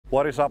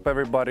What is up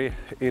everybody?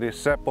 It is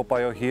Seppo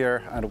Pajo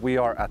here and we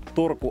are at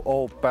Turku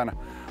Open.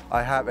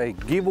 I have a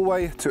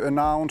giveaway to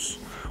announce.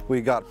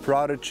 We got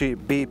PRODIGY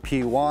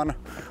BP1,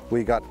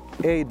 we got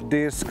 8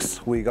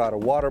 discs, we got a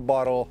water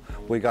bottle,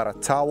 we got a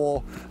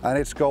towel, and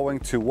it's going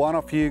to one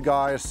of you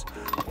guys.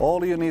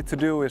 All you need to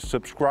do is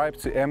subscribe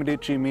to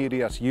MDG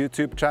Media's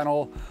YouTube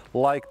channel,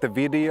 like the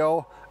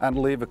video and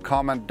leave a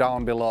comment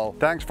down below.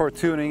 Thanks for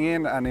tuning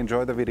in and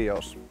enjoy the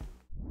videos.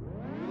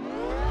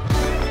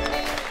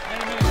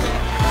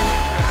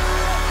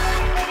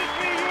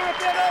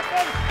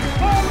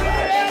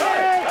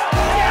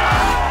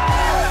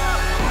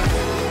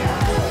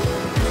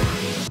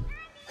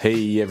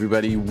 Hey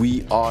everybody,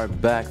 we are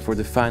back for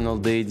the final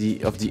day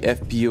of the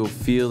FPO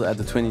field at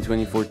the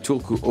 2024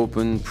 Turku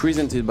Open,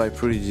 presented by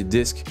PRODIGY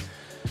Disc.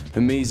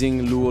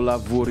 Amazing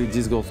Luolavuoren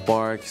disc golf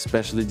park,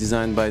 specially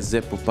designed by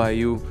Seppo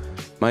Pajo.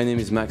 My name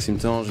is Maxime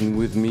and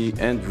with me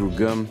Andrew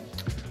Gum.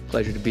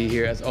 Pleasure to be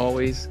here as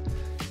always.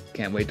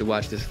 Can't wait to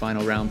watch this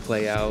final round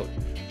play out.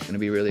 It's going to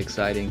be really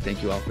exciting.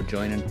 Thank you all for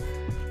joining.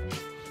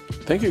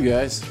 Thank you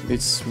guys.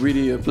 It's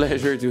really a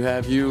pleasure to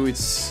have you.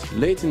 It's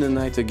late in the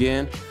night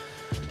again.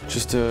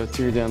 Just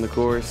tear down the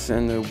course,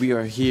 and we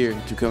are here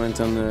to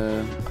comment on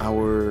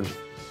our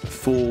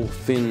full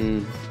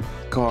Finn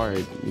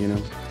card, you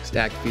know.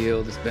 Stacked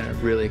field. It's been a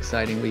really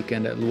exciting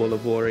weekend at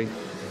Luolavuoren.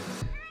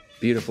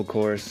 Beautiful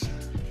course.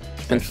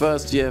 And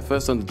first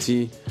on the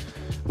tee,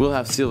 we'll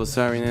have Silva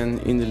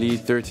Saarinen in the lead,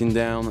 13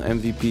 down,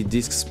 MVP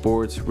Disc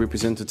Sport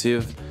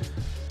representative.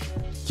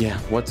 Yeah,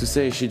 what to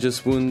say, she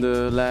just won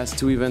the last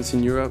 2 events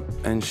in Europe,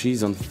 and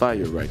she's on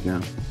fire right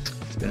now.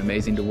 It's been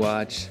amazing to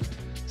watch.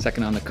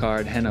 Second on the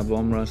card, Henna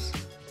Blomroos,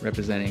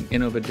 representing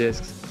Innova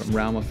Discs from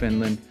Rauma,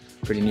 Finland,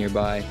 pretty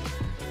nearby.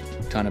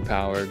 Ton of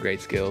power,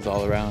 great skills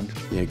all around.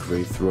 Yeah,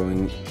 great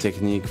throwing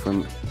technique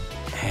from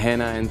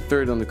Henna. And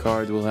third on the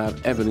card, we'll have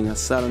Eveliina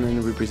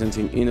Salonen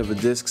representing Innova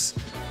Discs,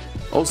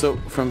 also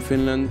from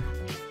Finland.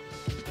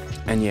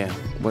 And yeah,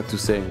 what to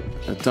say,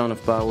 a ton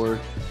of power.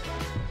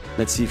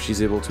 Let's see if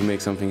she's able to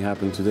make something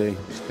happen today.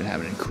 She's been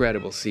having an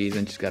incredible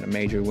season. She's got a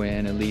major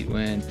win, elite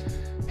win.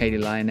 Heidi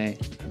Laine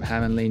from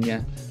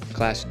Hämeenlinna.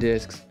 Clash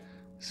discs,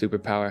 super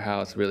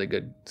powerhouse, really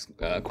good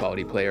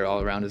quality player all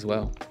around as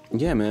well.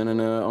 Yeah, man,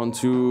 and on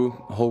to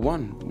hole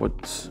 1.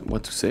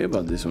 What to say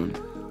about this one?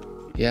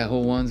 Yeah,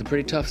 hole 1's a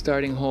pretty tough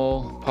starting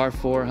hole. Par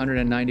 4,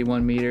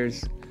 191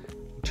 meters,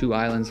 2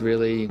 islands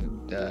really.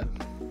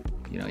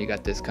 You know, you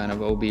got this kind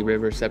of OB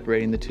river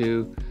separating the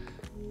two.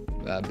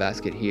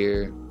 Basket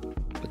here,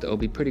 but the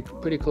OB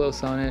pretty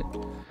close on it.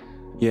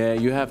 Yeah,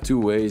 you have 2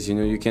 ways. You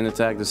know, you can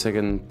attack the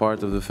second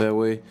part of the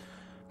fairway,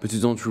 but you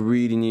don't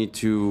really need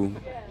to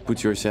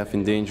put yourself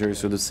in danger,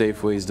 so the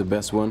safe way is the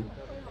best one,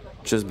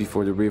 just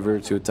before the river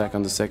to attack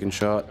on the second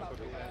shot.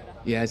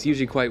 Yeah, it's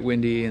usually quite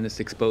windy in this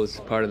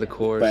exposed part of the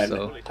course,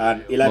 so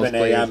and 11 most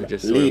players a.m. are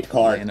just lead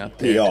card up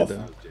there off. to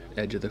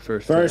the edge of the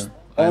first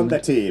on the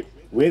tee,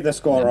 with a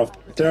score of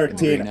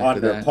 13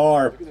 under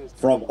par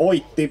from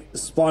Oitti,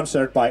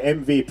 sponsored by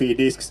MVP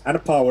Discs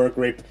and Power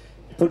Grip.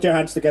 Put your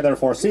hands together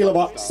for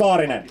Silva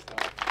Saarinen.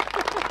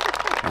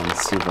 And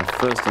Silva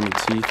first on the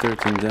tee,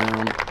 13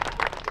 down,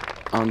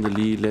 on the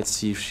lead. Let's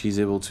see if she's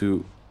able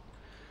to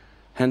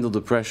handle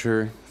the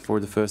pressure for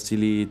the first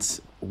elite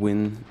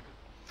win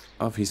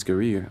of his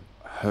career.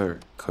 Her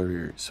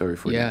career, sorry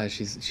for that. Yeah,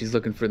 she's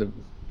looking for the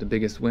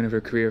biggest win of her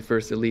career,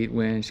 first elite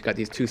win. She's got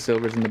these 2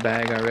 silvers in the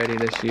bag already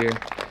this year.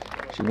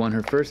 She won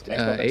her first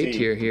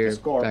A-tier here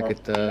back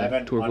at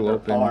the Turku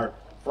Open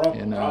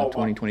in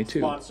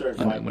 2022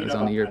 when it was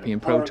on the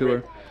European Pro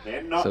Tour.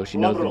 So she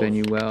knows the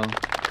venue well.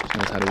 She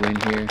knows how to win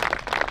here.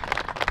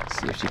 Let's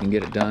see if she can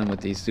get it done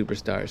with these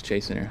superstars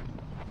chasing her.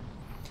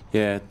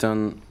 Yeah, a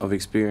ton of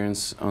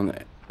experience on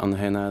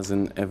Henna's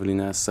and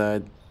Eveliina's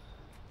side.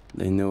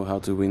 They know how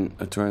to win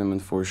a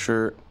tournament for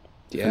sure.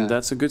 Yeah. And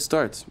that's a good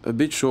start. A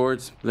bit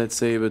short, let's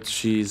say, but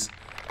she's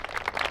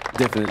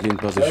definitely in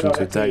position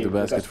to attack the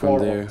basket from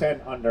there.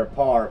 10 under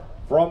par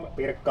from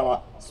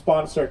Pirkkala,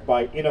 sponsored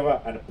by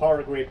Innova and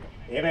Power Grip,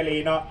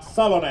 Eveliina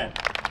Salonen.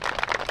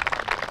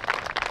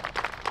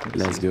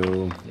 Let's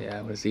go.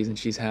 Yeah, what a season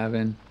she's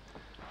having.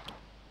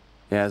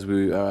 Yeah,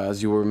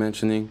 as you were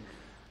mentioning,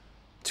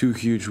 2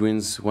 huge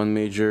wins, 1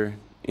 major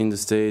in the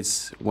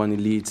States, 1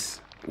 elite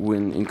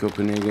win in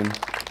Copenhagen.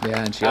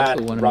 Yeah, and she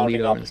also won an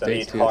elite over in the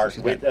States too, so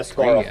she's got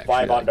 3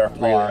 actually,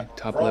 really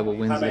top-level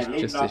wins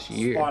just this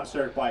year.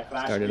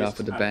 Started off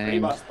with a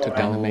bang, took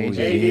down the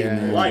major.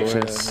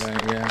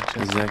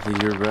 Exactly,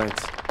 you're right.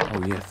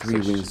 Oh yeah,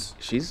 3 wins.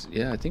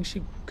 I think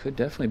she could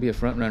definitely be a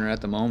front-runner at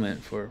the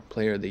moment for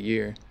Player of the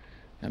Year.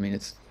 I mean,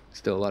 it's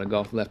still a lot of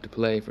golf left to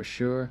play for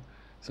sure.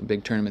 Some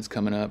big tournaments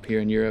coming up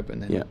here in Europe,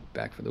 and then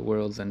back for the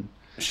Worlds. And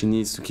she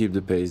needs to keep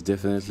the pace,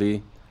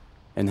 definitely.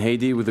 And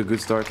Heidi with a good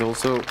start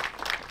also.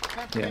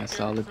 Yeah,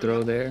 solid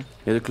throw there.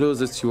 Yeah, the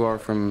closest you are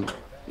from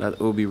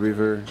that OB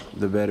river,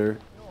 the better.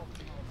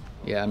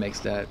 Yeah, it makes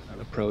that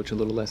approach a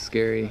little less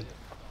scary.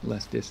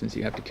 Less distance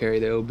you have to carry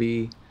the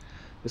OB.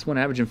 This one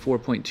averaging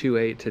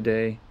 4.28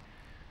 today.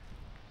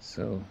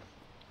 So,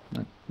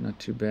 not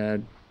too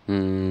bad.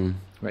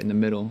 right in the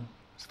middle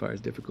as far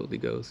as difficulty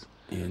goes.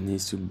 Yeah, it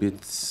needs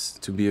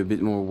to be a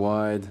bit more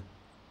wide.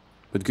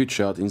 But good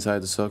shot inside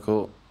the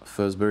circle.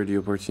 First birdie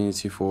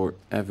opportunity for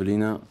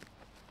Eveliina.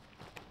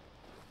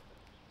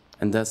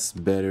 And that's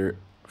better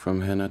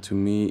from Henna to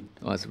me.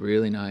 Oh, that's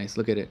really nice.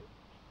 Look at it.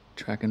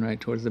 Tracking right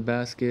towards the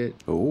basket.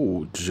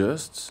 Oh,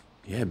 just,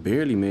 yeah,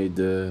 barely made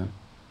the...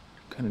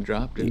 Kind of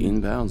dropped it. The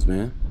inbounds,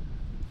 man.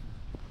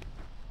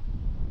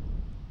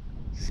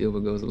 Silva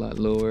goes a lot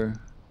lower.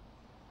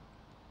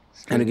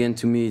 Straight. And again,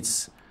 to me,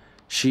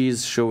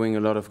 she's showing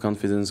a lot of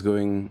confidence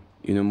going,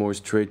 you know, more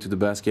straight to the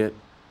basket.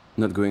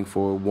 Not going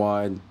for a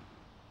wide,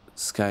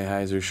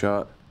 sky-highser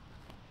shot.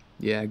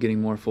 Yeah,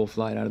 getting more full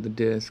flight out of the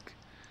disc.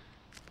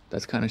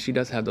 That's kind of, she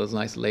does have those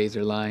nice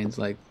laser lines,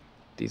 like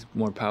these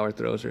more power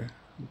throwers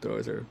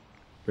are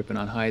ripping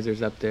on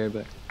hyzers up there,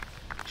 but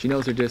she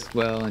knows her disc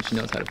well and she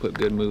knows how to put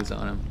good moves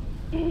on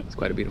them. It's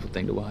quite a beautiful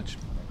thing to watch.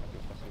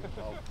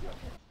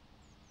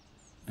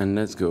 And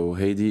let's go,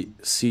 Heidi,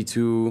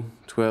 C2,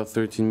 12,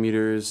 13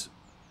 meters.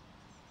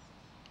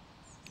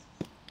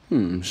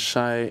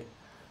 Shy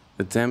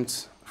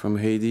attempt from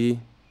Heidi,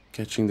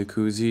 catching the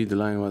koozie. The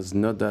line was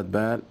not that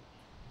bad.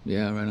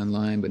 Yeah, right on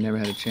line, but never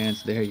had a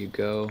chance. There you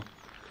go.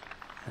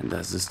 And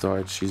that's the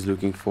start she's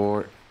looking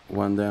for.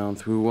 One down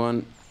through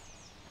one.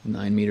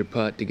 9-meter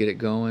putt to get it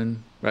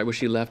going. Right where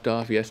she left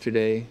off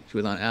yesterday, she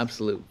was on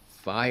absolute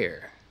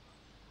fire.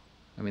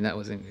 I mean, that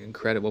was an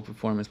incredible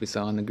performance we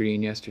saw on the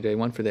green yesterday.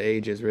 One for the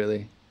ages,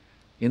 really.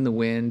 In the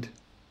wind,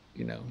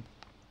 you know.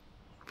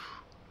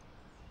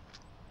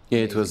 Yeah,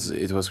 it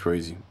was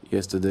crazy.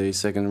 Yesterday,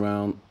 second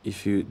round,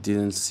 if you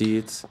didn't see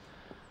it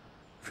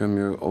from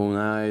your own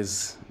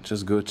eyes,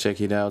 just go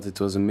check it out. It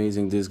was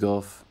amazing disc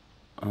golf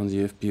on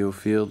the FPO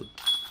field.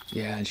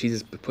 Yeah, and she's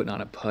just putting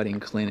on a putting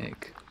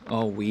clinic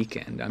all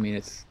weekend. I mean,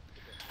 it's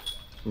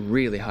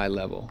really high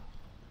level.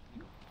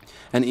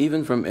 And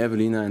even from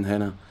Eveliina and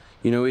Henna,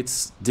 you know,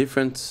 it's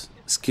different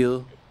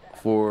skill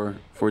for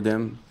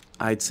them.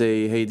 I'd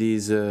say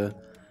Heidi's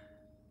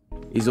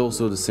is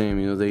also the same.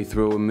 You know, they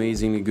throw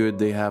amazingly good.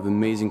 They have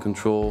amazing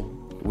control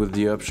with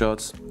the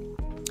upshots.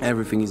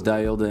 Everything is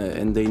dialed,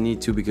 and they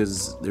need to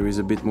because there is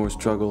a bit more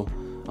struggle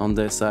on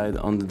their side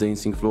on the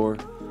dancing floor.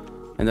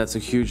 And that's a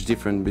huge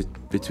difference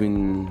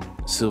between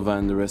Silva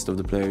and the rest of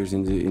the players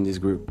in this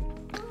group.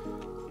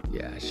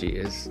 Yeah, she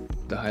is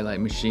the highlight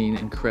machine.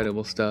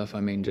 Incredible stuff. I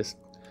mean, just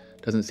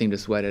doesn't seem to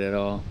sweat it at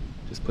all.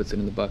 Just puts it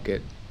in the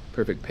bucket.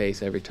 Perfect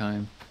pace every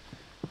time.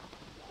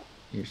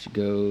 Here she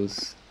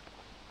goes.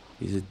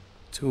 Is it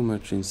too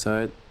much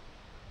inside?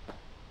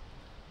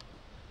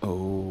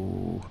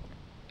 Oh.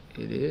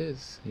 It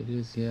is,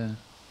 yeah.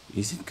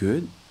 Is it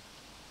good?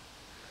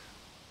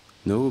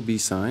 No B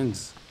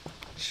signs.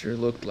 Sure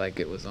looked like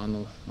it was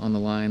on the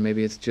line.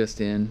 Maybe it's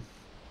just in.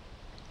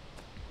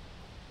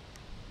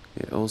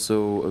 Yeah,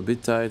 also a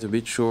bit tight, a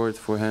bit short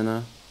for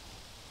Henna.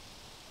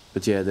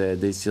 But yeah,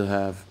 they still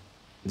have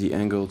the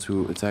angle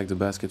to attack the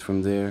basket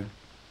from there.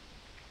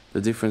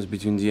 The difference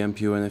between the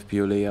MPO and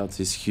FPO layouts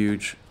is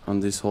huge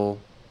on this hole.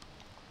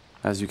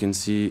 As you can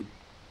see,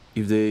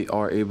 if they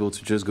are able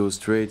to just go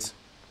straight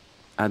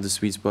at the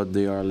sweet spot,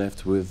 they are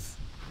left with,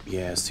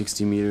 yeah,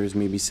 60 meters,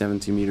 maybe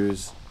 70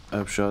 meters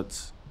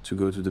upshot to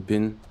go to the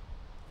pin.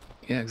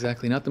 Yeah,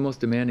 exactly. Not the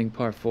most demanding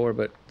par 4,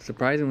 but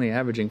surprisingly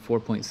averaging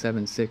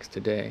 4.76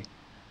 today.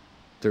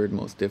 Third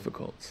most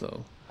difficult,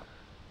 so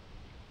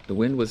the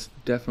wind was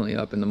definitely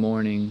up in the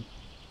morning.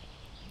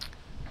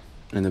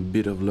 And a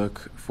bit of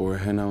luck for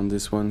Henna on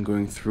this one,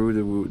 going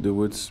through the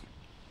woods,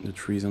 the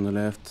trees on the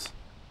left.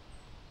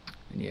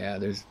 And yeah,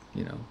 there's,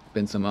 you know,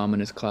 been some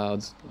ominous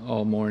clouds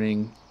all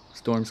morning.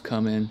 Storms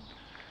coming.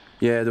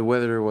 Yeah, the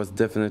weather was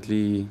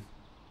definitely,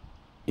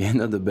 yeah,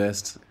 not the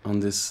best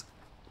on this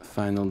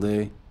final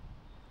day.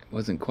 It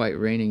wasn't quite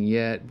raining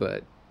yet,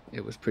 but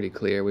it was pretty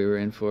clear we were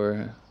in for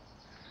a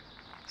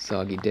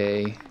soggy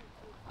day,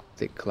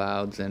 thick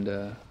clouds, and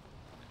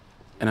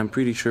I'm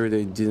pretty sure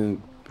they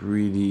didn't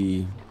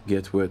really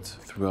get wet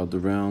throughout the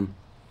round.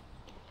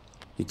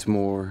 It's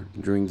more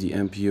during the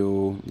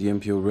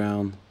MPO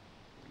round,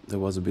 there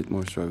was a bit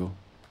more struggle.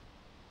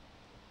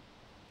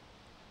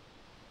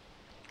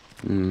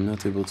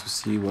 Not able to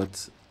see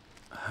what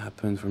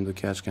happened from the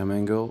catch cam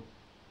angle.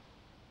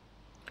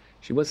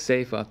 She was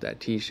safe off that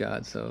tee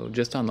shot, so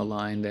just on the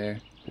line there.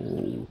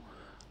 Oh,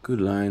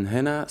 good line.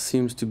 Henna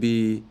seems to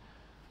be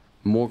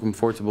more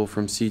comfortable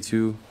from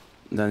C2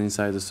 than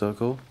inside the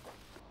circle.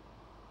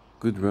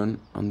 Good run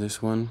on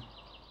this one.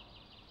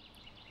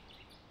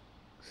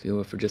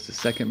 Silva for just the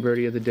second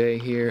birdie of the day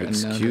here.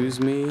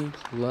 Excuse me.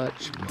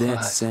 Clutch.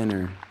 Dead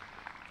center.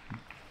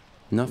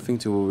 Nothing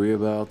to worry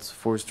about.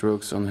 4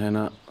 strokes on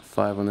Henna,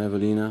 5 on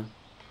Eveliina.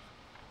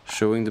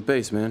 Showing the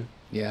pace, man.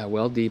 Yeah,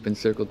 well deep in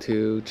circle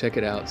 2. Check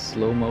it out.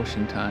 Slow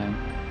motion time.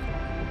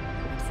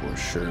 For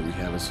sure we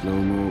have a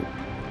slow-mo.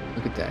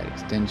 Look at that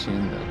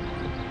extension.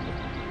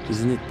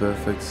 Isn't it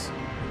perfect?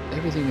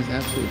 Everything is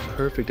absolutely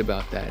perfect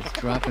about that. It's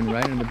dropping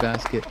right in the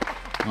basket,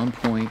 on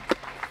point.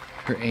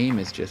 Her aim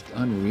is just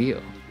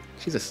unreal.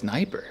 She's a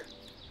sniper.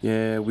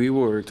 Yeah, we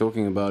were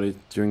talking about it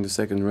during the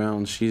second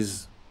round.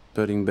 She's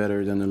putting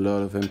better than a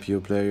lot of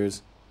MPO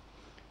players.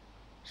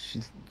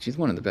 She's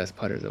one of the best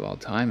putters of all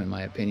time, in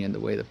my opinion. The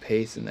way the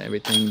pace and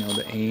everything, you know,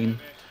 the aim.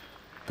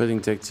 Putting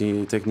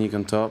technique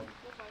on top.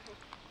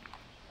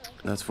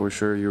 That's for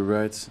sure, you're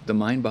right. The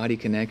mind-body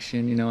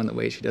connection, you know, and the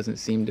way she doesn't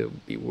seem to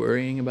be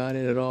worrying about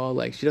it at all.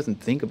 Like, she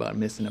doesn't think about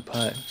missing a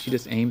putt. She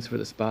just aims for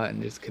the spot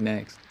and just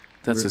connects.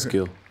 That's a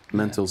skill,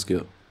 mental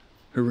skill.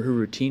 Her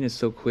routine is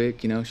so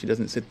quick, you know, she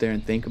doesn't sit there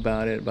and think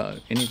about it,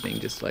 about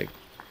anything. Just like,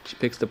 she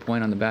picks the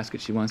point on the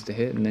basket she wants to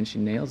hit, and then she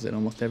nails it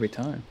almost every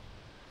time.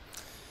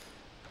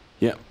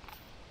 Yeah,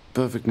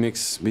 perfect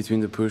mix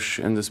between the push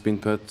and the spin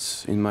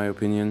putt, in my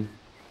opinion.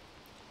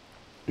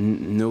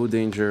 No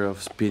danger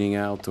of speeding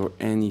out or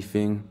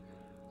anything.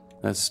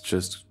 That's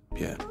just,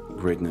 yeah,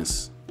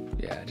 greatness.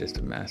 Yeah, just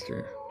a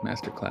master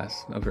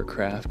class of her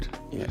craft.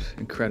 Yeah.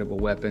 Incredible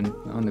weapon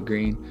on the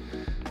green.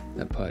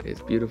 That putt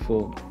is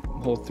beautiful.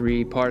 Hole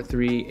 3, par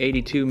 3,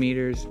 82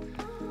 meters.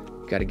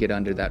 Got to get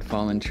under that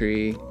fallen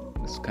tree.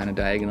 It's kind of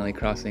diagonally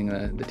crossing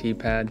the tee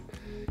pad.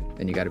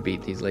 Then you got to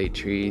beat these late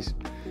trees.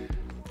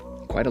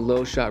 Quite a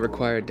low shot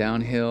required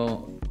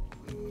downhill.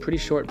 Pretty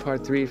short par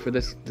 3 for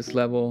this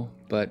level,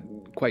 but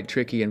quite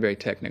tricky and very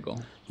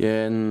technical.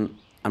 Yeah, and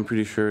I'm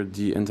pretty sure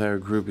the entire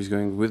group is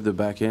going with the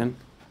backhand.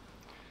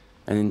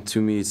 And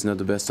to me, it's not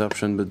the best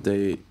option, but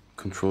they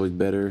control it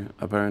better,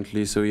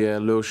 apparently. So yeah,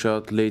 low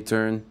shot, late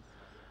turn.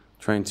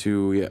 Trying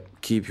to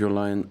keep your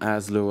line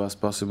as low as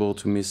possible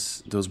to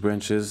miss those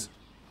branches.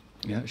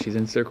 Yeah, she's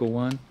in circle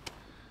 1.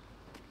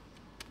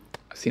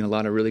 I've seen a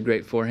lot of really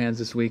great forehands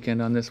this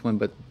weekend on this one,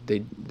 but they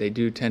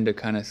do tend to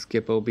kind of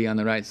skip OB on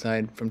the right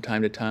side from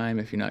time to time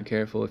if you're not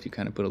careful, if you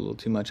kind of put a little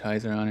too much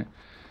hyzer on it.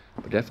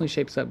 But definitely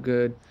shapes up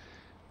good.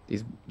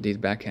 These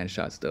backhand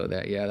shots, though,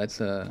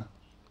 that's a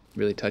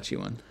really touchy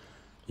one.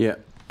 Yeah,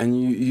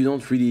 and you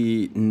don't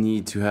really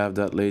need to have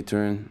that late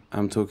turn.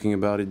 I'm talking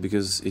about it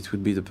because it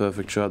would be the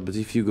perfect shot. But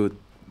if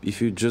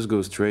you just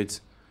go straight,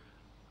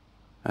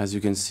 as you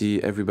can see,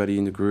 everybody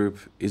in the group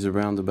is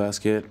around the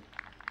basket.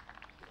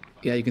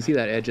 Yeah, you can see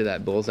that edge of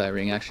that bullseye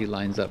ring actually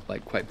lines up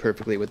like quite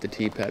perfectly with the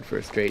tee pad for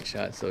a straight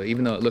shot. So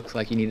even though it looks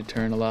like you need to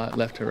turn a lot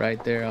left to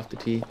right there off the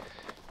tee,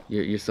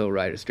 you're so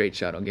right. A straight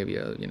shot will give you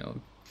a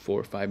 4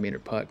 or 5 meter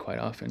putt quite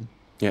often.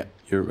 Yeah,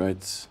 you're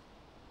right.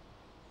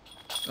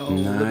 Oh,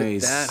 nice. Look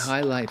at that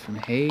highlight from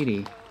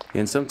Heidi.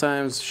 And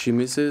sometimes she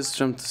misses,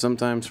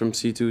 sometimes from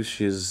C2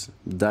 she's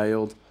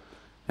dialed.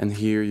 And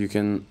here you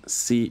can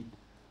see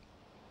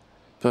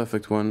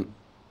perfect one.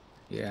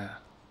 Yeah,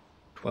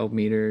 12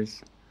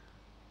 meters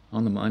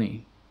on the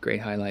money.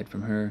 Great highlight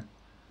from her.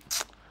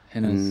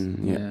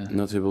 Henna's,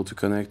 not able to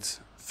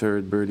connect.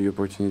 Third birdie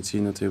opportunity,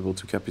 not able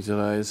to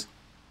capitalize.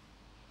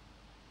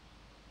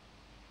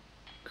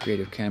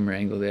 Creative camera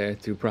angle there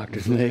through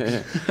Proctor's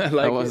legs. I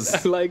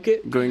like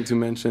it. Going to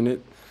mention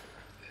it.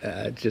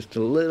 Just a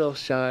little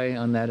shy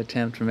on that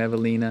attempt from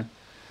Eveliina.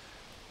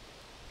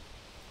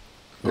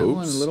 That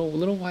one a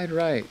little wide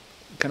right.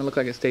 Kind of looked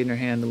like it stayed in her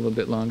hand a little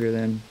bit longer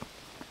than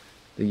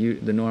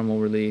the normal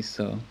release.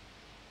 So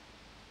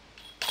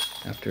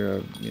after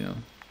a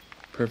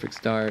perfect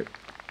start,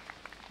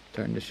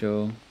 starting to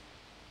show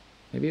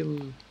maybe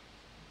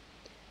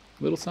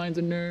little signs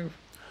of nerve.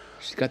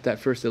 She's got that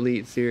first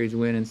Elite Series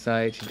win in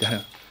sight. She's got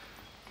a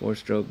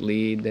 4-stroke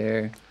lead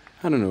there.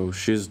 I don't know.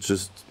 She's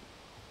just,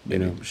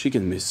 she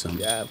can miss some.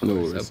 Yeah,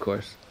 of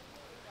course.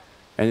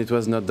 And it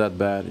was not that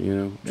bad,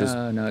 just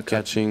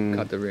catching.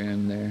 Caught the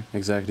rim there.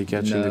 Exactly,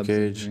 catching the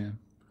cage.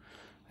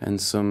 And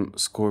some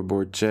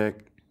scoreboard check.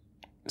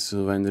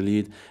 Silva in the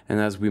lead. And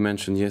as we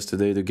mentioned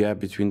yesterday, the gap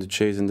between the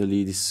chase and the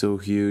lead is so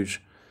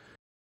huge.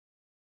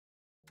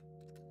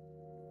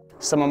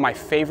 Some of my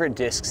favorite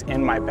discs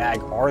in my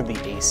bag are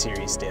the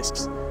A-Series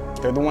discs.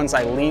 They're the ones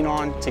I lean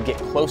on to get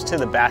close to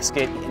the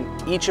basket,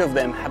 and each of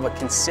them have a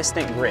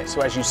consistent grip.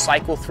 So as you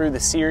cycle through the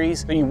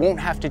series, you won't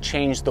have to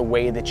change the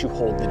way that you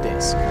hold the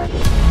disc.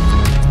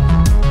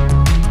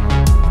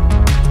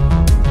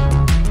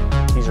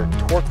 These are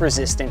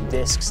torque-resistant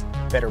discs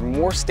that are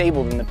more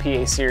stable than the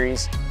PA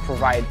Series,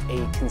 provide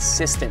a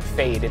consistent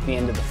fade at the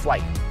end of the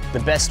flight. The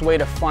best way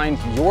to find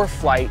your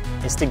flight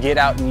is to get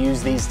out and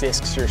use these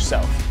discs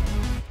yourself.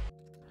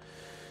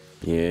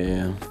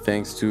 Yeah,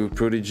 thanks to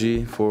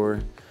PRODIGY for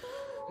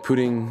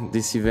putting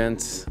this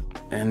event,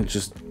 and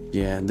just,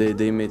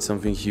 they made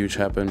something huge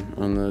happen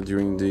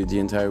during the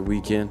entire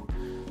weekend.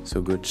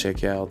 So go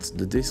check out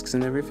the discs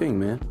and everything,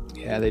 man.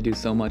 Yeah, they do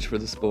so much for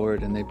the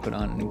sport, and they put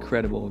on an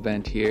incredible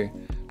event here.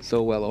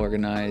 So well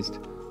organized,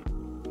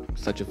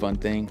 such a fun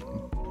thing.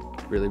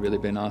 Really, really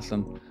been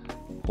awesome.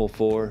 Hole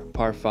 4,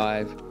 par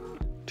 5,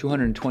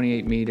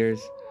 228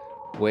 meters,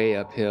 way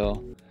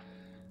uphill.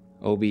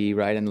 OB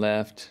right and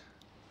left.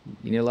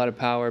 You need a lot of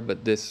power,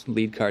 but this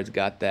lead card's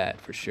got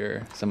that for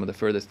sure. Some of the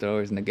furthest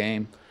throwers in the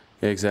game.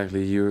 Yeah,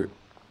 exactly. You're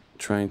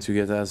trying to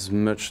get as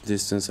much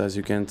distance as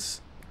you can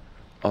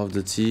off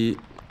the tee,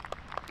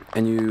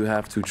 and you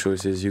have two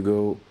choices.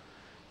 You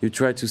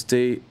try to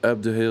stay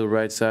up the hill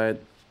right side,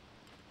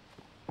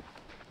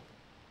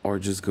 or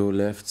just go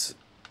left,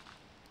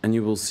 and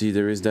you will see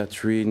there is that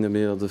tree in the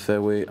middle of the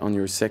fairway on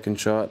your second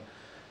shot.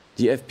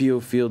 the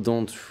FPO field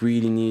don't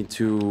really need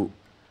to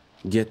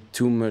get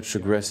too much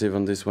aggressive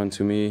on this one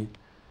to me.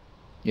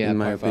 Yeah, in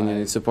my opinion,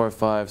 5. it's a par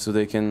 5, so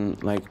they can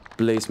like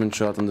placement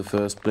shot on the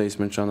first,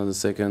 placement shot on the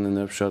second, and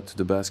upshot to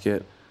the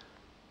basket.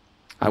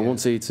 I won't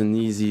say it's an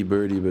easy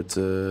birdie, but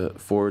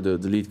for the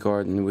lead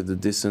card and with the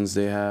distance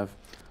they have.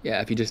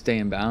 Yeah, if you just stay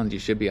in bounds, you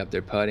should be up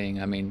there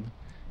putting. I mean,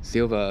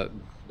 Silva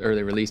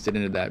early released it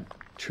into that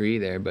tree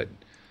there, but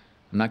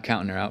I'm not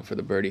counting her out for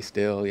the birdie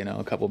still. You know,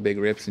 a couple big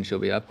rips and she'll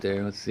be up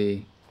there. Let's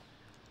see.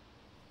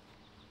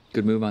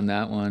 Good move on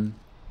that one.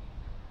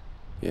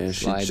 Yeah,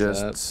 Slides she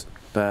just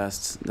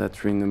passed that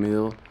tree in the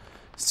middle.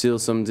 Still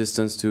some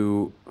distance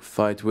to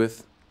fight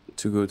with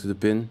to go to the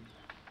pin.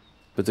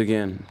 But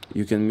again,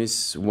 you can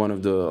miss one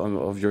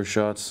of your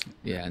shots.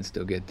 Yeah, and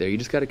still get there. You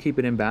just got to keep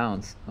it in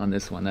bounds on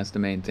this one. That's the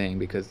main thing,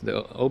 because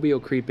the OB will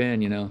creep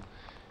in, you know.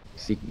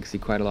 See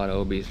quite a lot of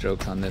OB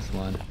strokes on this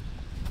one.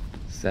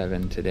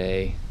 7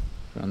 today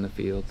from the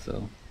field,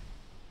 so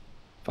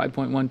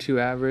 5.12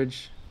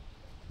 average.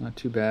 Not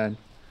too bad.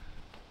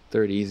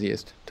 Third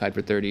easiest. Tied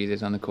for third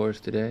easiest on the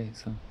course today,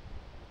 so.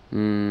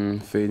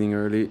 Fading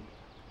early.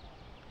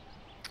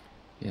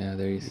 Yeah,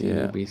 there you see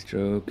OB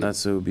stroke.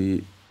 That's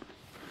OB.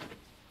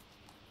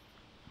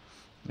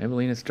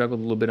 Eveliina struggled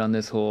a little bit on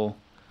this hole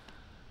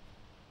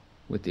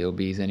with the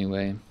OBs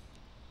anyway.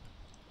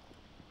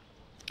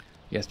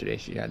 Yesterday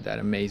she had that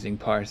amazing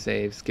par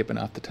save, skipping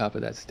off the top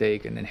of that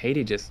stake, and then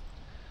Heidi just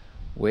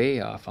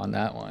way off on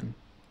that one.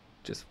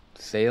 Just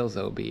sails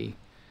OB.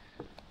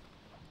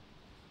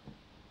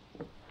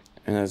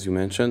 And as you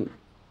mentioned,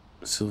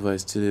 Silva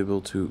is still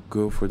able to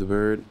go for the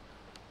bird.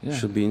 Yeah.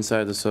 She'll be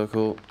inside the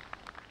circle.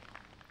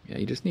 Yeah,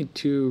 you just need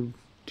two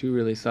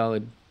really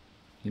solid,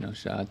 you know,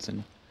 shots,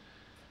 and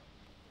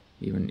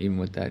even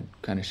with that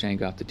kind of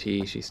shank off the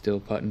tee, she's still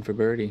putting for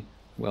birdie,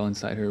 well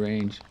inside her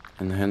range.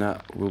 And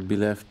Henna will be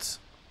left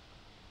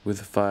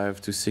with a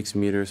 5 to 6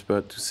 meter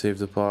spot to save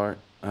the par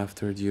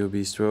after the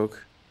OB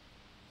stroke.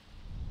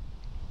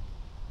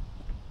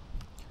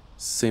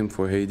 Same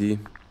for Heidi,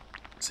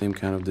 same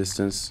kind of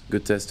distance,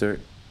 good tester.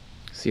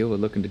 Silva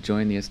looking to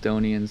join the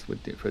Estonians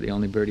for the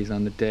only birdies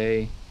on the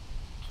day.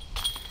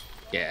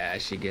 Yeah,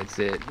 she gets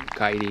it.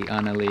 Heidi,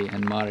 Anneli,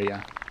 and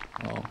Maria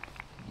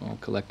all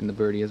collecting the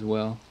birdie as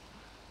well.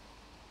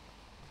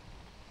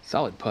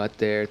 Solid putt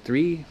there.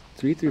 3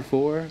 through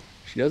 4.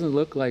 She doesn't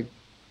look like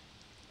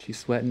she's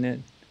sweating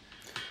it.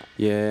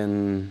 Yeah,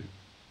 and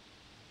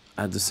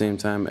at the same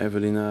time,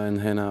 Eveliina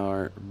and Henna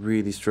are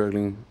really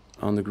struggling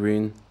on the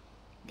green.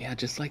 Yeah,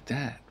 just like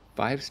that.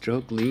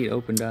 5-stroke lead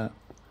opened up.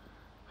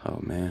 Oh,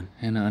 man.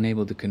 Henna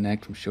unable to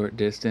connect from short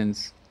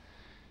distance.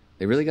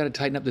 They really got to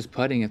tighten up this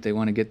putting if they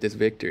want to get this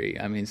victory.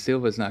 I mean,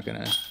 Silva's not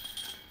going to,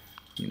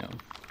 you know,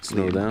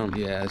 slow down.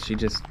 Yeah, she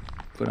just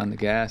put on the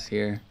gas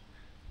here.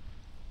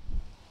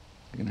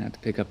 You're going to have to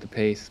pick up the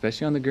pace,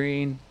 especially on the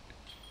green.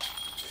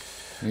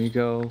 There you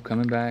go,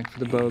 coming back for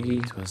the bogey.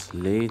 It was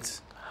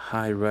late,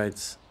 high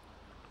rights.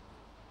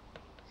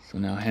 So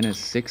now Henna's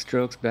 6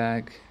 strokes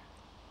back.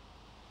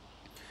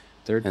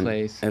 Third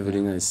place.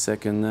 Eveliina is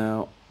second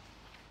now.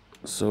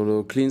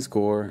 Solo clean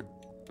score.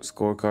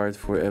 Scorecard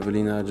for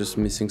Eveliina, just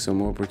missing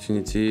some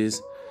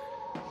opportunities.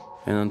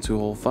 And on to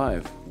hole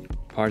 5.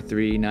 Par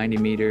 3, 90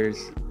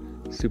 meters.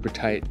 Super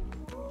tight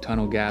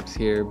tunnel gaps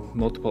here.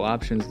 Multiple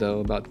options though,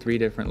 about 3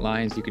 different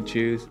lines you could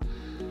choose.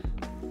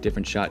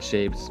 Different shot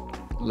shapes.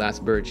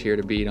 Last birch here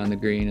to beat on the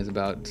green is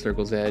about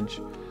circle's edge.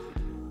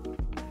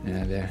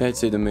 Yeah, there. I'd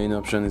say the main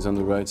option is on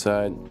the right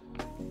side.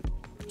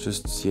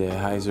 Just, yeah,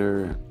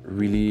 hyzer,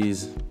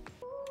 release,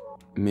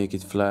 make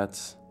it flat.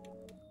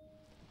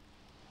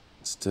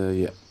 It's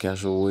the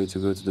casual way to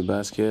go to the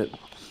basket.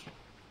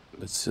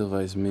 But Silva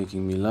is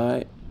making me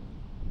lie.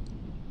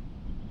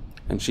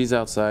 And she's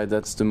outside,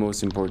 that's the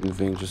most important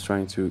thing, just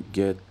trying to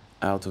get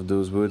out of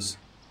those woods.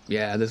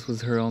 Yeah, this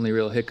was her only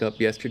real hiccup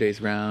yesterday's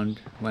round.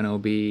 Went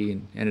OB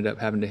and ended up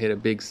having to hit a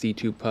big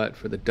C2 putt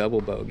for the double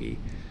bogey.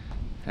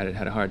 Had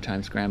a hard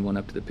time scrambling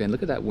up to the pin.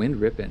 Look at that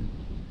wind ripping.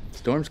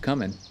 Storm's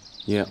coming.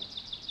 Yeah.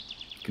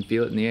 You can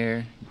feel it in the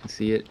air. You can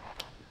see it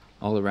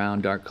all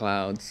around, dark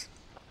clouds.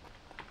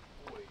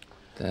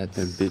 That's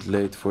a bit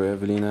late for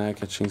Eveliina,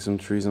 catching some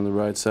trees on the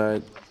right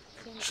side.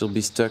 She'll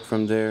be stuck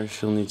from there.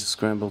 She'll need to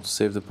scramble to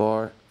save the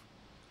par.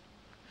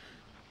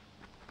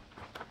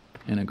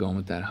 Henna going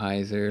with that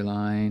hyzer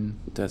line.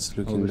 That's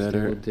looking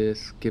better.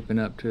 Disc, skipping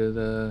up to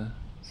the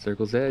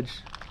circle's edge.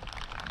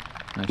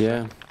 Nice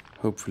yeah, shot.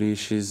 Hopefully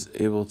she's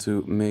able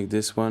to make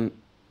this one.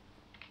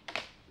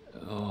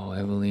 Oh,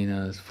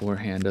 Eveliina's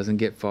forehand doesn't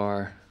get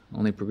far.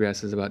 Only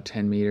progresses about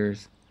 10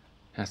 meters.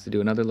 Has to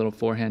do another little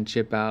forehand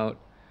chip out.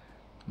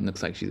 And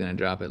looks like she's going to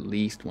drop at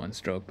least 1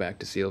 stroke back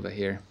to Silva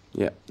here.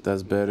 Yeah,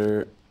 that's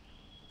better.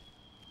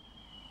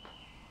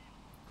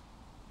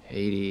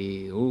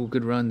 Heidi. Oh,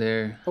 good run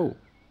there. Oh.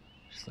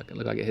 Just like it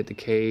looked like it hit the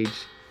cage.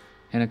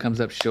 Henna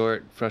comes up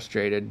short,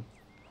 frustrated.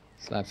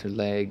 Slaps her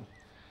leg.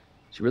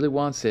 She really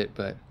wants it,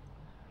 but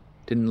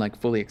didn't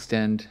like fully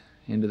extend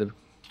into the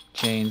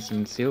chains.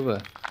 And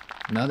Silva,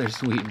 another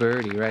sweet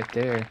birdie right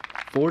there.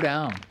 4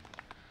 down.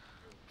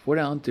 4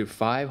 down through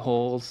 5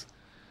 holes.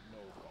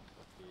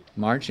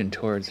 marching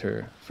towards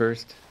her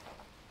first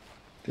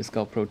Disc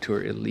Golf Pro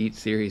Tour Elite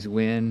Series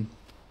win.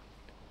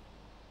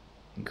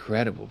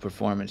 Incredible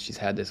performance she's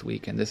had this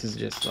weekend. This is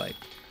just like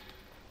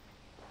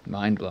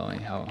mind-blowing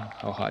how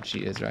hot she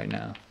is right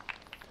now.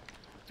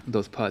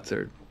 Those putts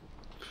are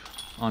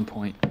on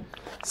point.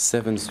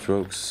 7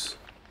 strokes.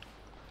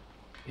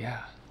 Yeah.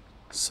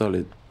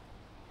 Solid.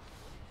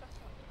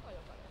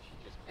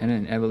 Henna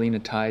and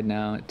Eveliina tied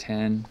now at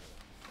 10.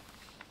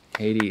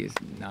 Heidi is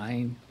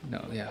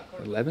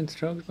 11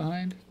 strokes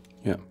behind.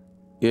 Yeah.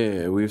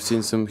 Yeah, we've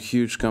seen some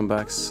huge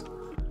comebacks,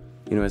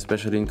 you know,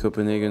 especially in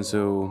Copenhagen,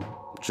 so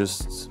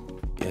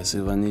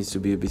Silva needs to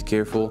be a bit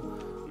careful.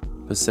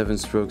 But 7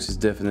 strokes is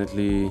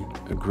definitely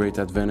a great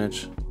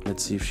advantage.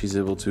 Let's see if she's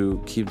able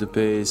to keep the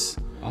pace.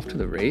 Off to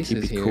the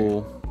races keep it here.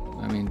 Cool.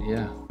 I mean,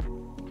 yeah.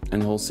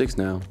 And hole 6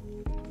 now.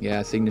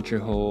 Yeah, signature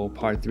hole,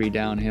 par 3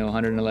 downhill,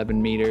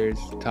 111 meters,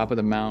 top of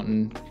the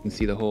mountain. You can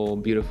see the whole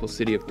beautiful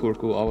city of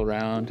Turku all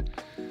around.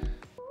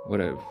 What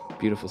a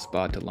beautiful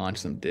spot to launch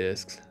some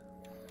discs.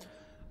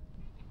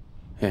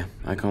 Yeah,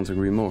 I can't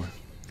agree more.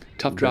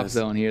 Tough drop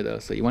zone here though,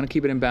 so you want to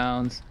keep it in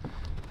bounds.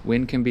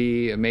 Wind can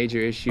be a major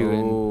issue.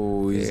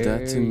 Oh, is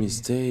that a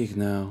mistake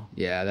now?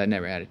 Yeah, that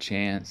never had a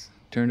chance.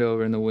 Turned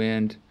over in the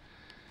wind.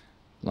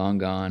 Long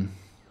gone.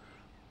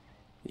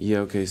 Yeah,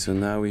 okay, so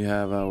now we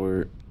have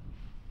our...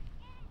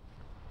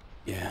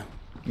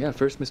 Yeah,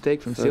 first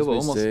mistake from Silva.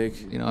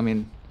 Almost, you know, I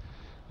mean,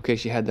 okay,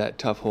 she had that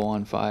tough hole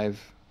on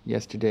 5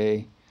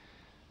 yesterday,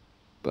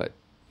 but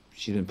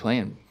she's been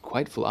playing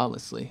quite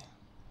flawlessly.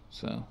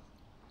 So,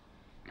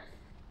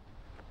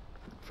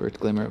 first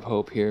glimmer of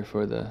hope here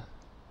for the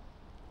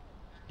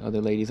other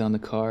ladies on the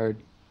card.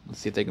 Let's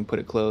see if they can put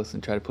it close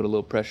and try to put a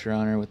little pressure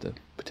on her with a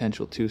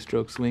potential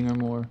 2-stroke swing or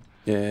more.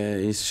 Yeah,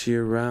 is she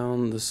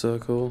around the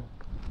circle?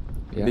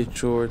 Yeah. A bit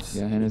short,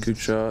 Henna's good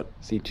shot.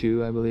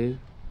 C2, I believe.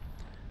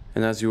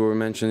 And as you were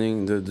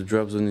mentioning, the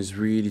drop zone is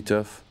really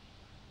tough.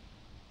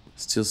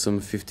 Still some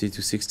 50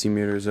 to 60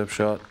 meters up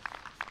shot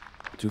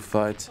to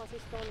fight.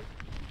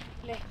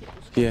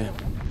 Yeah,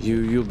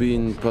 you'll be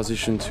in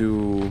position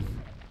to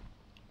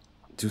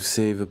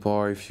save a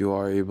par if you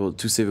are able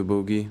to save a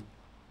bogey.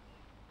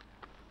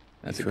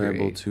 That's if you're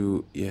able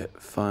to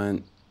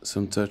find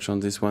some touch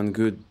on this one.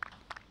 Good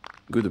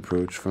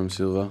approach from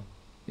Silva.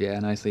 Yeah,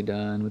 nicely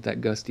done with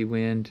that gusty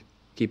wind,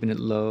 keeping it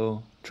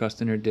low,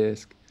 trusting her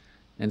disc.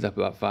 Ends up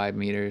about 5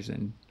 meters,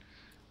 and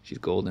she's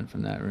golden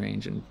from that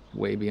range and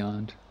way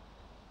beyond.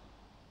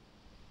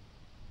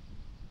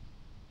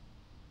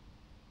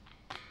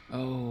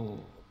 Oh,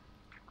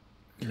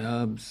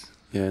 nubs.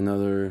 Yeah,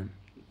 another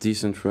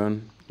decent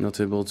run.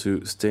 Not able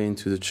to stay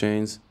into the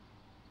chains.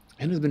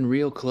 Henna's been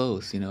real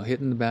close, you know,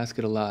 hitting the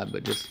basket a lot,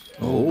 but just,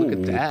 look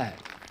at that.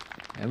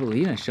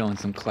 Eveliina showing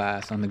some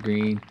class on the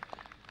green.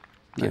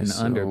 Getting Nice,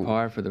 under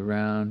par for the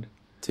round.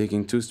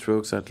 Taking 2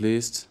 strokes at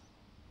least.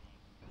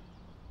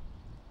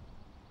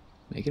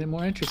 Making it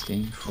more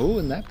interesting. Oh,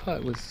 and that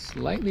putt was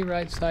slightly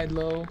right side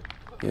low.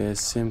 Yeah,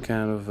 same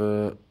kind of...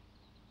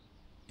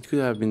 it could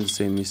have been the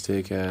same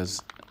mistake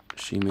as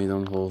she made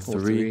on hole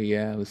 3.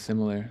 Yeah, it was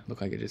similar.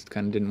 Looked like it just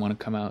kind of didn't want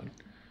to come out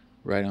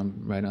right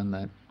on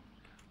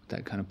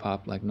that kind of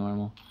pop like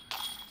normal.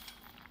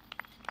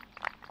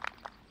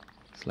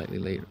 Slightly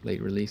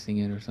late releasing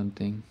it or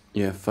something.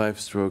 Yeah, 5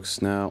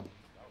 strokes now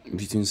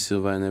between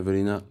Silva and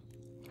Eveliina.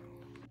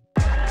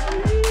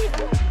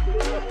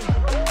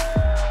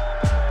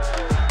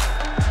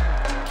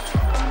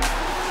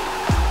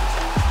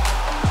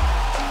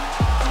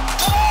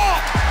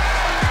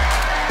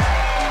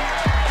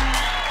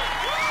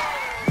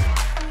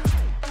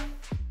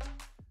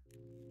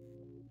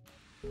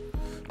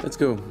 Let's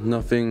go.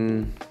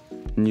 Nothing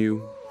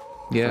new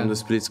from the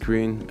split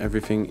screen.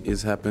 Everything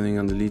is happening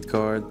on the lead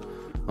card.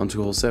 On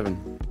to hole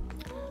 7.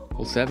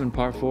 Hole 7,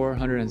 par 4,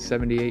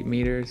 178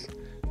 meters.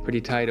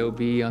 Pretty tight OB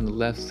on the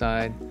left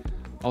side.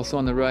 Also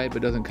on the right,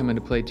 but doesn't come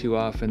into play too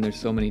often. There's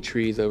so many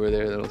trees over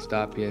there that'll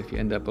stop you if you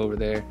end up over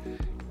there.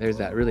 There's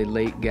that really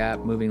late gap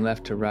moving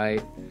left to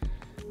right.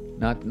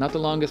 Not the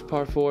longest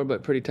par 4,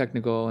 but pretty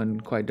technical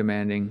and quite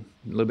demanding.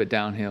 A little bit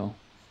downhill.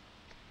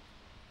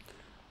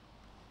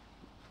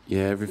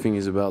 Yeah, everything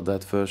is about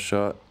that first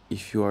shot.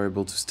 If you are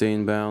able to stay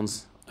in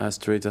bounds as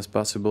straight as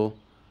possible,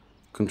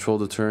 control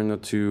the turn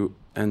not to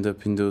end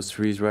up in those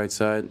trees right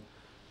side.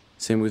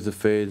 Same with the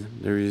fade.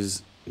 There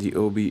is the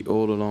OB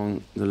all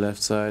along the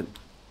left side.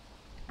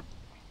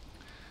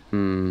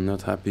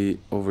 Not happy,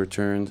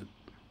 overturned.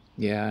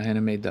 Yeah,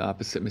 Henna made the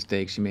opposite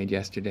mistake she made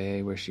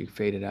yesterday where she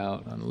faded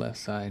out on the left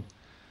side.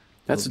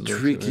 That's a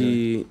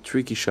tricky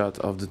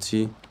shot off the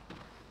tee.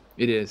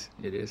 It is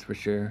for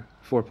sure.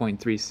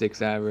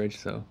 4.36 average,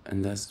 so.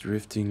 And that's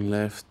drifting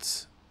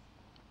left.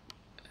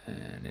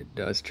 And it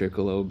does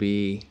trickle OB.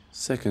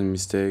 Second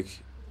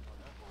mistake.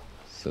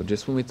 So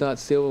just when we thought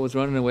Silva was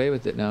running away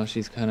with it, now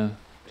she's kind of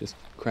just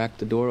cracked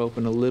the door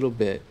open a little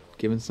bit,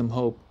 giving some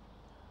hope.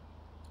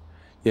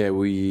 Yeah,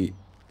 we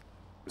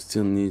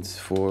still need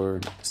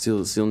for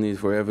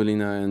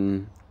Eveliina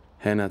and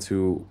Henna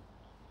to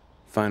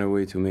find a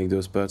way to make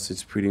those putts.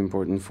 It's pretty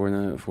important for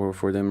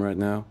them right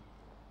now.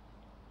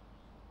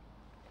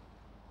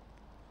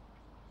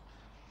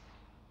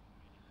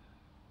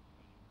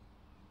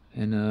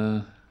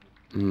 And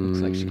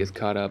looks like she gets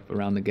caught up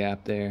around the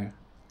gap there.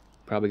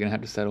 Probably gonna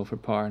have to settle for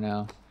par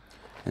now.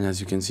 And as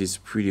you can see, it's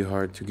pretty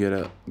hard to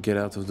get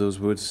out of those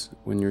woods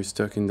when you're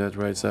stuck in that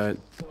right side.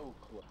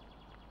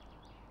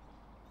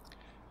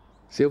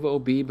 Silva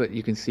OB, but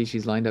you can see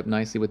she's lined up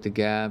nicely with the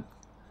gap.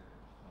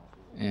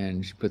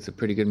 And she puts a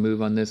pretty good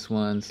move on this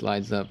one,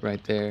 slides up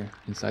right there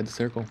inside the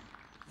circle.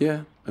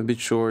 Yeah, a bit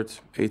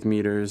short, 8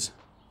 meters.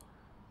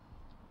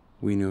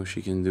 We know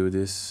she can do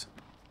this.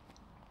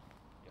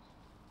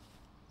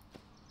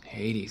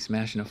 Heidi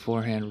smashing a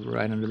forehand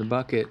right under the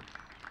bucket.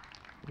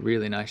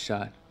 Really nice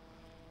shot.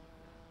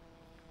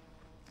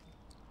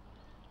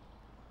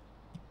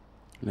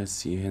 Let's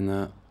see,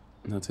 Henna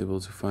not able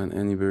to find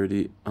any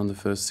birdie on the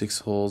first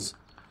 6 holes.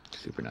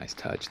 Super nice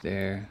touch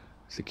there,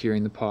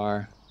 securing the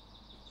par.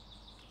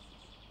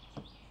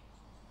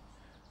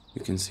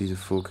 You can see the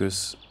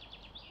focus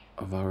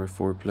of our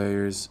 4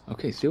 players.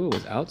 Okay, Silva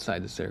was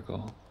outside the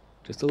circle.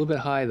 Just a little bit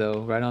high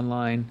though, right on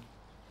line.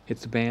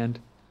 Hits the band.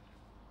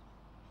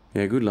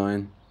 Yeah, good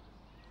line.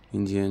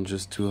 In the end,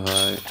 just too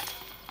high.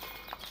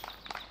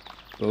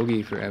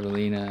 Bogey for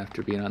Eveliina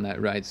after being on that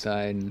right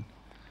side and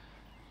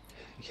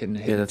hitting a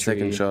hit. Yeah, that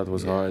second shot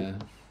was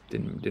hard.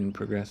 Didn't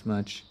progress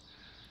much.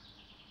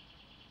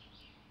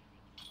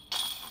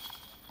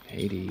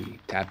 Heidi,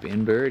 tap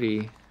in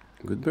birdie.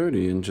 Good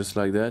birdie, and just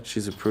like that,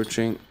 she's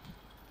approaching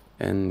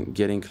and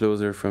getting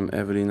closer from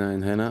Eveliina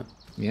and Henna.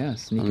 Yeah,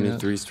 sneaking Only up.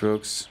 3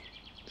 strokes.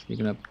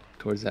 Sneaking up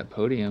towards that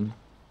podium.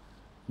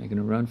 Making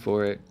a run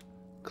for it.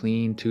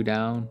 Clean, 2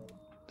 down.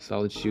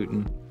 Solid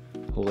shooting.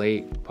 Hole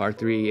 8, par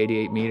 3,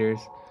 88 meters.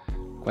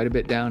 Quite a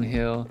bit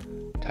downhill.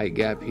 Tight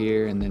gap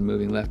here, and then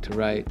moving left to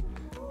right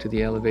to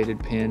the elevated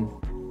pin.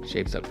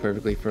 Shapes up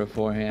perfectly for a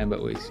forehand,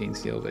 but we've seen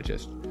Silva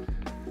just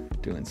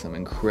doing some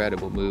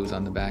incredible moves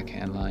on the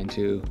backhand line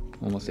too.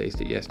 Almost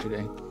aced it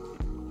yesterday.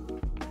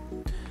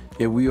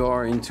 Yeah, we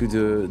are into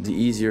the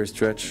easier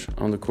stretch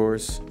on the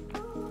course.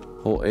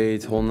 Hole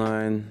 8, hole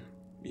 9.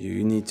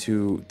 You need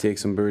to take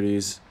some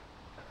birdies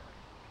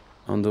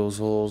on those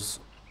holes.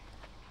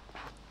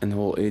 And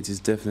hole 8 is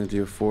definitely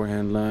a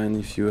forehand line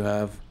if you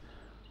have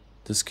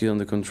the skill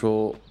and the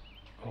control.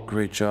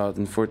 Great shot.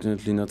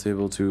 Unfortunately, not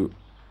able to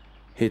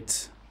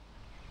hit.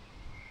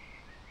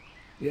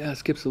 Yeah,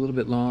 skips a little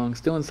bit long.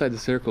 Still inside the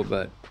circle,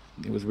 but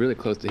it was really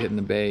close to hitting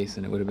the base,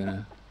 and it would have been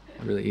a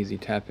really easy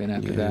tap in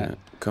after that.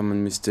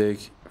 Common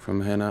mistake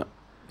from Henna.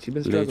 She's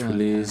been Late struggling.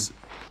 release. Yeah.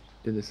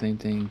 Did the same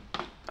thing.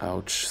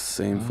 Ouch.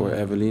 Same for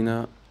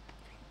Eveliina.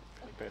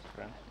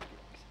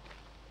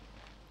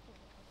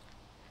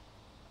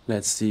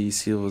 Let's see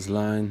Silva's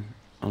line.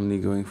 Only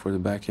going for the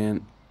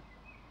backhand.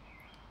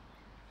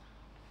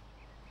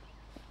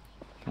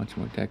 Much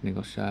more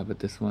technical shot, but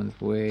this one's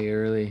way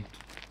early.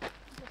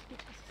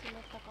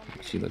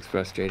 She looks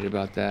frustrated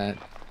about that.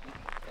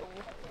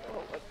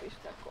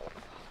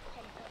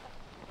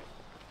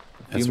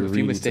 A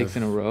few mistakes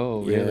in a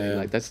row, really. Yeah.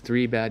 Like, that's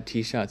 3 bad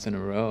tee shots in a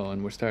row,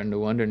 and we're starting to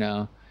wonder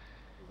now.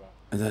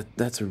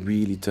 That's a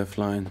really tough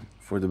line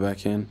for the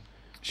backhand.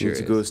 Sure you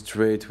need to go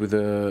straight with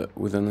an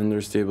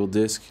understable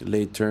disc,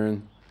 late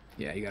turn.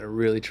 Yeah, you got to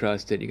really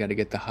trust it. You got to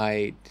get the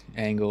height,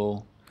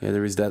 angle. Yeah,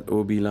 there is that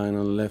OB line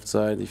on the left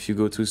side. If you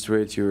go too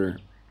straight, you're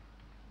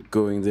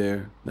going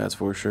there. That's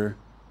for sure.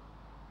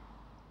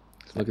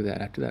 Look at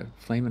that. After that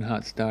flaming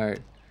hot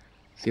start,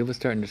 Silva's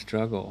starting to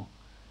struggle.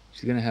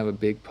 She's going to have a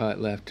big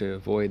putt left to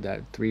avoid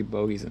that 3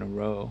 bogeys in a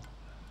row.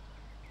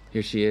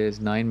 Here she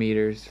is, 9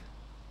 meters.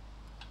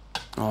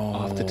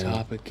 Off the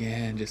top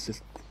again. Just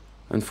this.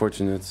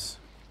 Unfortunate.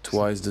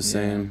 Twice the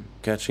same.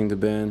 Catching the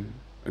band.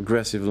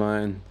 Aggressive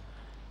line.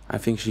 I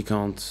think she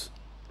can't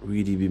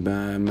really be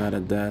mad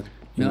at that.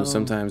 You know,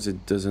 sometimes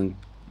it doesn't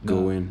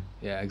go in.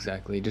 Yeah,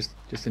 exactly. Just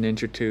an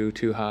inch or two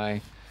too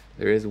high.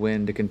 There is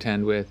wind to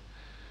contend with.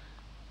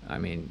 I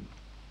mean,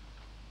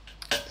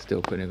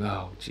 still putting,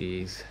 oh,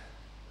 geez.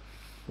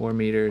 4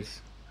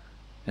 meters.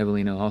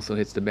 Eveliina also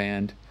hits the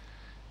band.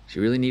 She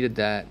really needed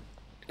that.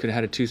 Could have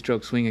had a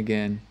 2-stroke swing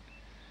again.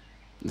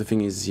 The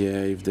thing is,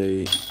 yeah, if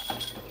they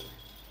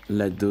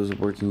let those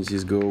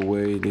opportunities go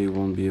away, they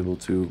won't be able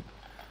to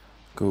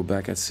go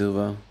back at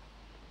Silva.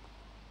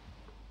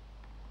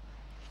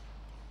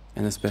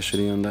 And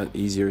especially on that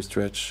easier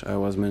stretch I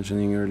was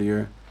mentioning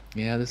earlier.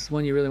 Yeah, this is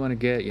one you really want to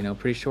get, you know,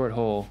 pretty short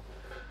hole.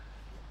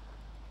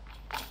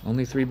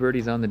 Only 3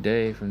 birdies on the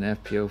day from the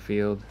FPO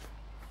field.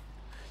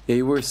 Yeah,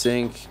 you were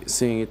saying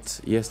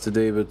it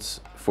yesterday, but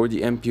for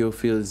the MPO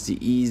field, it's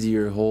the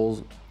easier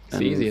hole. It's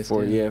the easiest,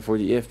 for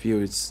the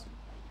FPO, it's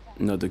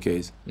not the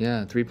case.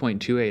 Yeah,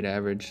 3.28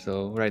 average,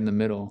 so right in the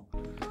middle.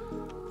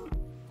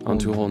 On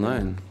to hole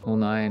 9. Hole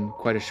 9,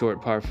 quite a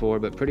short par 4,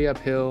 but pretty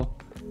uphill.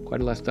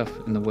 Quite a lot of stuff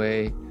in the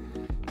way.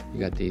 You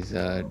got these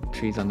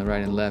trees on the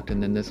right and left,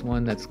 and then this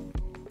one that's,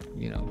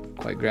 you know,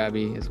 quite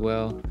grabby as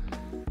well.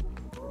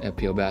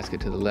 FPO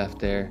basket to the left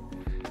there.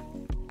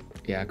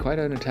 Yeah, quite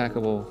an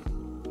attackable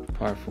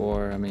par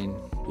 4. I mean,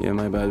 yeah,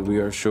 my bad. We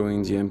are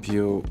showing the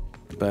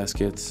MPO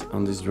basket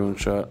on this drone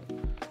shot.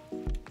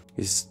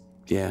 It's,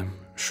 yeah,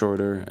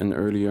 shorter and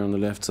earlier on the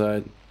left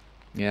side.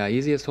 Yeah,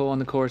 easiest hole on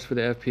the course for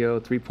the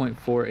FPO,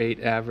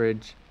 3.48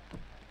 average.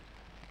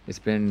 It's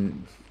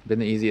been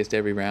the easiest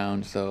every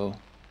round, so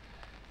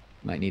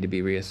might need to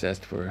be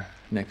reassessed for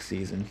next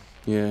season.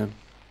 Yeah,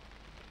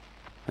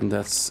 and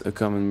that's a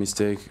common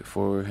mistake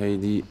for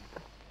Heidi,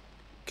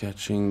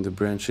 catching the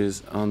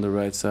branches on the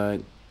right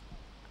side.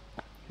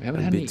 We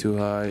haven't a had bit any, too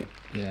high.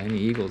 Yeah, any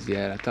eagles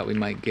yet. I thought we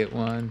might get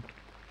one.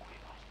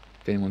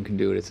 If anyone can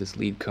do it, it's this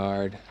lead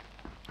card.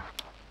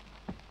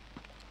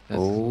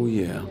 Oh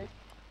yeah.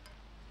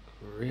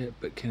 Grip,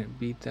 but can it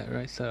beat that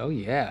right side? Oh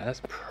yeah,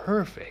 that's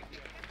perfect.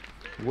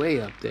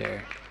 Way up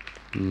there.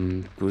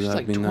 Would Just have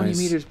like been 20 nice.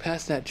 meters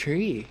past that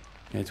tree.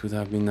 Yeah, it would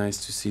have been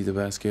nice to see the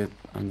basket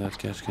on that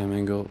catch cam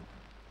angle.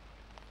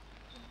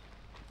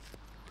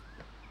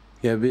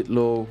 Yeah, a bit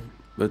low,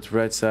 but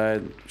right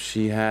side,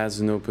 she has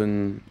an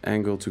open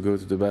angle to go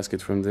to the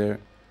basket from there.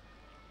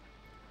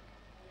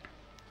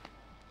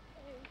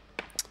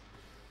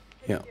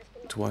 Yeah,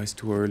 twice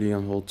too early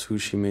on hole 2,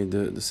 she made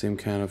the same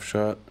kind of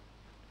shot.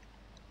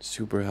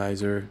 Super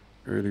hyzer,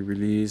 early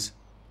release.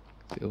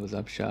 Silva's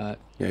up shot.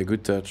 Yeah,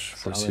 good touch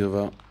for Solid.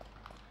 Silva.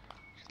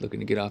 She's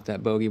looking to get off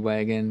that bogey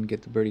wagon,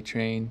 get the birdie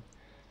train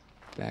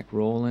back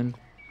rolling.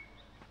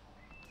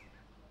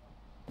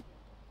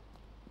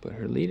 But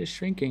her lead is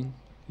shrinking,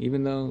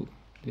 even though,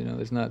 you know,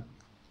 there's not...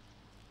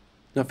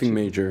 Nothing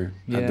major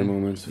at the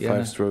moment, yeah.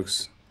 5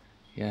 strokes.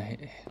 Yeah,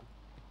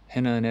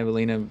 Henna and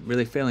Eveliina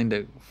really failing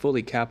to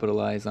fully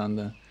capitalize on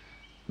the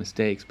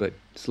mistakes, but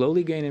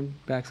slowly gaining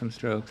back some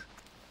strokes.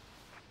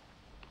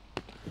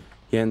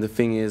 Yeah, and the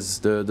thing is,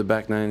 the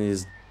back 9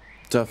 is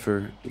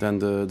tougher than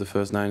the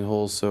first 9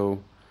 holes,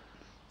 so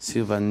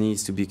Silva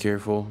needs to be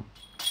careful.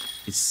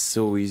 It's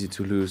so easy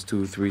to lose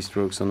 2-3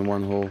 strokes on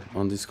one hole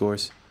on this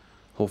course.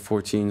 Hole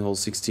 14, hole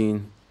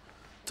 16,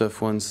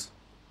 tough ones.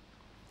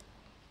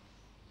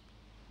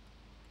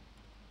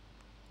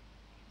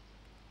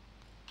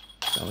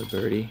 Solid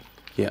birdie.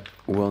 Yeah,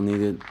 well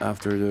needed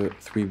after the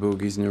 3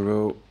 bogeys in a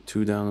row,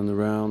 2 down on the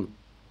round.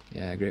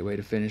 Yeah, great way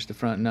to finish the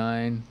front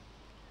 9.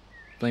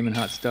 Flaming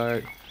hot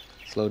start,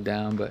 slowed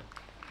down, but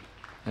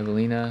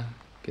Eveliina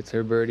gets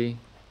her birdie.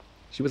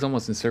 She was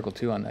almost in circle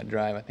 2 on that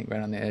drive, I think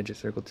right on the edge of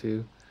circle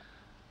 2.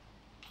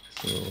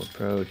 Just a little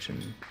approach,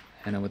 and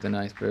Henna with a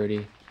nice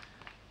birdie.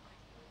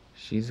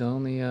 She's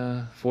only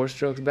 4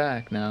 strokes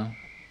back now.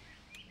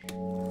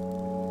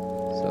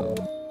 So,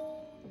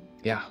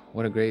 yeah,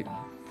 what a great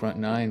front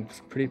 9.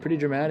 Pretty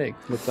dramatic.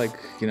 Looked like,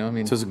 you know, I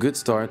mean... So it was a good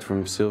start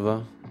from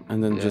Silva,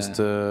 and then just,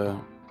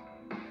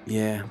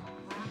 yeah,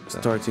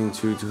 starting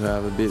to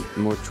have a bit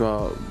more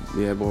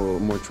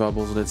more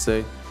troubles, let's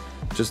say.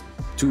 Just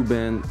 2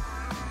 bend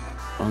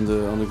on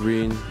the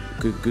green,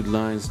 good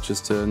lines,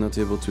 just not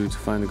able to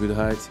find a good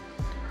height,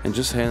 and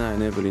just Henna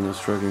and Eveliina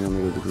struggling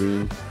on the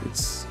green.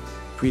 It's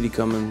pretty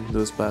common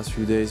those past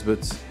few days,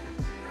 but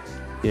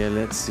yeah,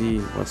 let's see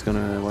what's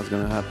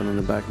gonna happen on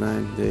the back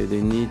 9.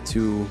 They need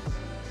to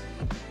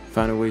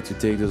find a way to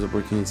take those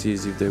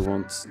opportunities if they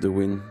want the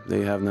win.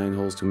 They have 9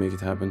 holes to make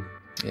it happen.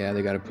 Yeah,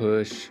 they got to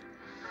push.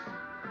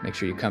 Make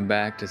sure you come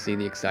back to see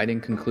the exciting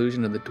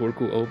conclusion of the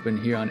Turku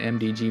Open here on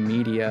MDG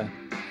Media,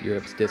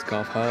 Europe's disc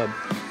golf hub.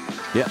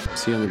 Yeah,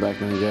 see you on the back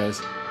 9, guys.